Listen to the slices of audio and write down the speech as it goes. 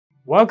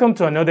Welcome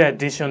to another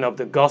edition of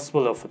the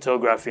Gospel of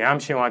Photography. I'm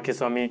Shewan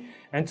Kisomi,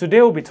 and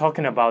today we'll be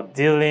talking about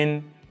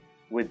dealing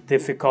with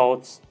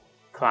difficult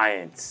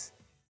clients.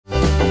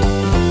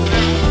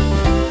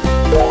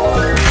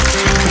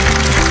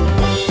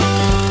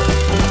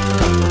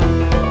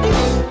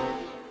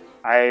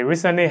 I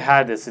recently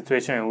had a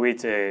situation in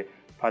which a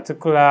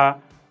particular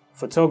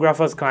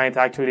photographer's client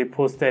actually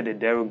posted a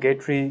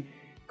derogatory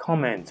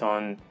comment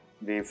on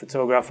the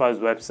photographer's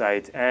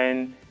website,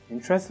 and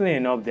interestingly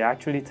enough, they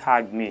actually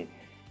tagged me.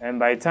 And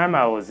by the time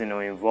I was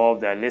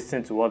involved, I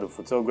listened to what the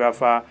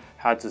photographer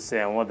had to say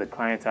and what the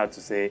client had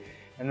to say,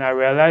 and I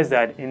realized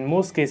that in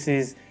most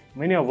cases,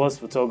 many of us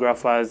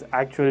photographers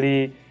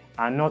actually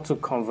are not too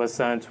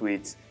conversant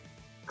with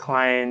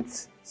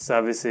client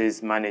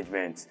services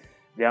management.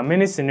 There are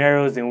many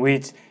scenarios in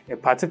which a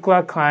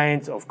particular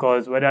client, of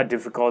course, whether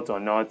difficult or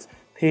not,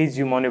 pays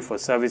you money for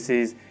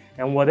services,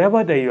 and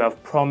whatever that you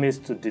have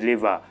promised to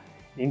deliver,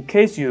 in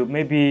case you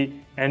maybe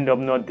end up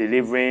not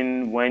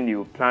delivering when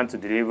you plan to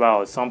deliver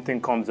or something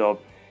comes up,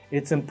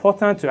 it's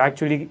important to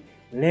actually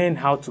learn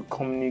how to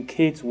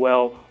communicate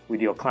well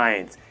with your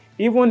clients.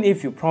 Even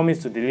if you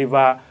promise to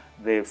deliver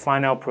the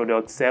final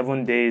product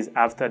 7 days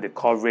after the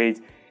coverage,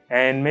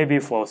 and maybe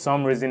for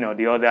some reason or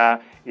the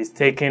other it's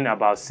taking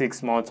about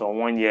 6 months or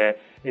 1 year,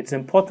 it's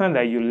important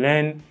that you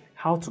learn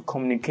how to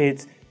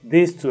communicate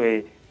this to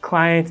a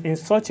client in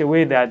such a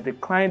way that the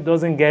client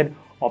doesn't get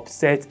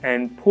upset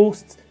and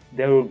post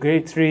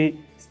derogatory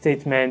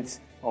statements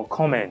or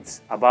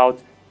comments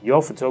about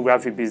your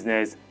photography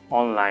business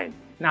online.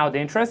 Now, the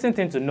interesting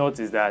thing to note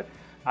is that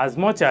as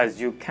much as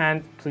you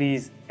can't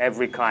please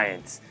every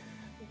client,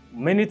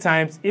 many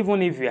times,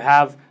 even if you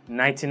have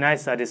 99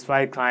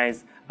 satisfied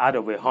clients out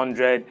of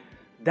 100,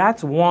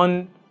 that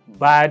one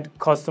bad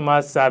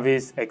customer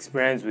service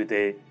experience with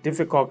a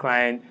difficult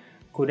client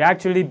could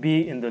actually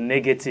be in the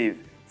negative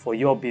for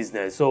your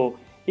business. So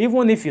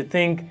even if you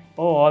think,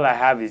 oh, all I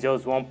have is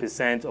just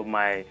 1% of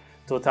my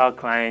total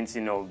clients,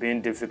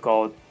 being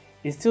difficult,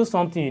 it's still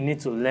something you need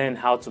to learn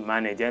how to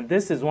manage. And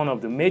this is one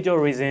of the major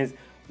reasons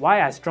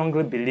why I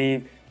strongly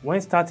believe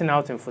when starting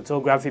out in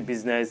photography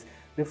business,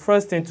 the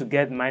first thing to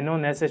get might not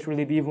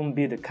necessarily even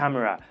be the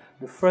camera.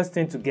 The first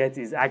thing to get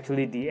is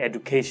actually the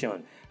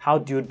education. How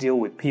do you deal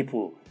with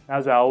people?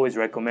 That's why I always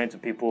recommend to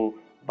people,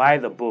 buy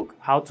the book,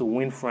 How to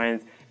Win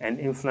Friends and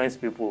Influence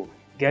People.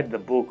 Get the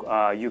book.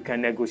 You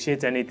can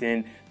negotiate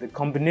anything. The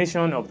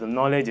combination of the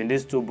knowledge in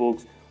these two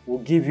books will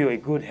give you a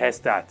good head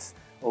start.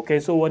 Okay,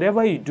 so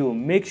whatever you do,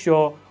 make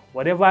sure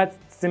whatever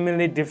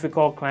seemingly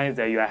difficult clients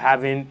that you are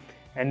having,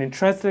 and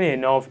interestingly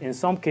enough, in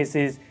some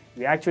cases,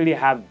 we actually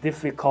have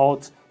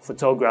difficult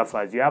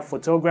photographers. You have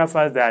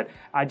photographers that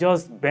are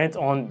just bent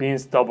on being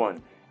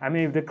stubborn. I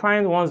mean, if the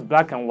client wants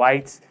black and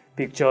white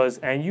pictures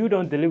and you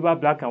don't deliver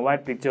black and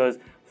white pictures,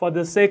 for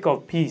the sake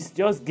of peace,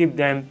 just give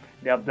them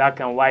their black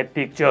and white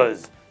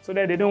pictures so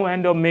that they don't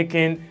end up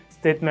making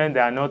statements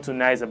that are not too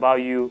nice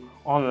about you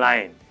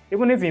online.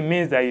 Even if it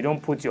means that you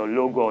don't put your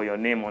logo or your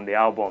name on the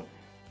album,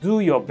 do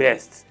your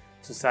best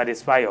to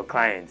satisfy your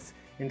clients.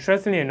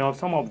 Interestingly enough,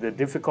 some of the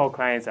difficult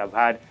clients I've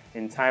had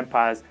in time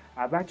past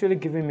have actually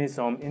given me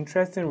some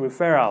interesting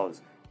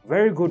referrals,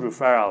 very good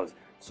referrals.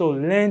 So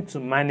learn to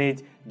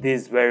manage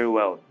this very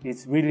well.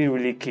 It's really,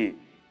 really key.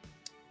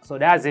 So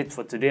that's it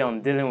for today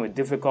on dealing with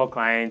difficult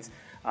clients.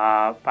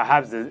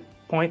 Perhaps the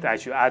point I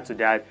should add to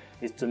that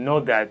is to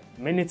know that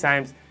many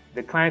times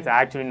the clients are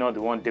actually not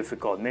the one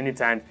difficult. Many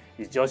times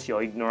it's just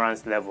your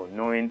ignorance level,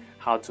 knowing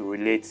how to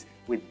relate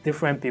with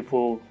different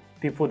people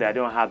that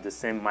don't have the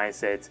same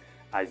mindset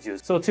as you.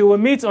 So till we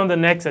meet on the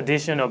next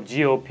edition of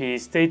GOP,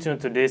 stay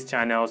tuned to this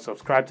channel,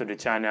 subscribe to the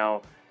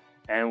channel,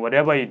 and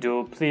whatever you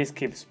do, please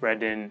keep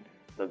spreading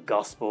the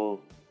gospel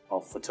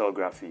of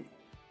photography.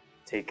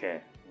 Take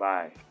care.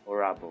 Bye.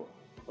 Orabo.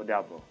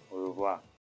 Odabo. Au revoir.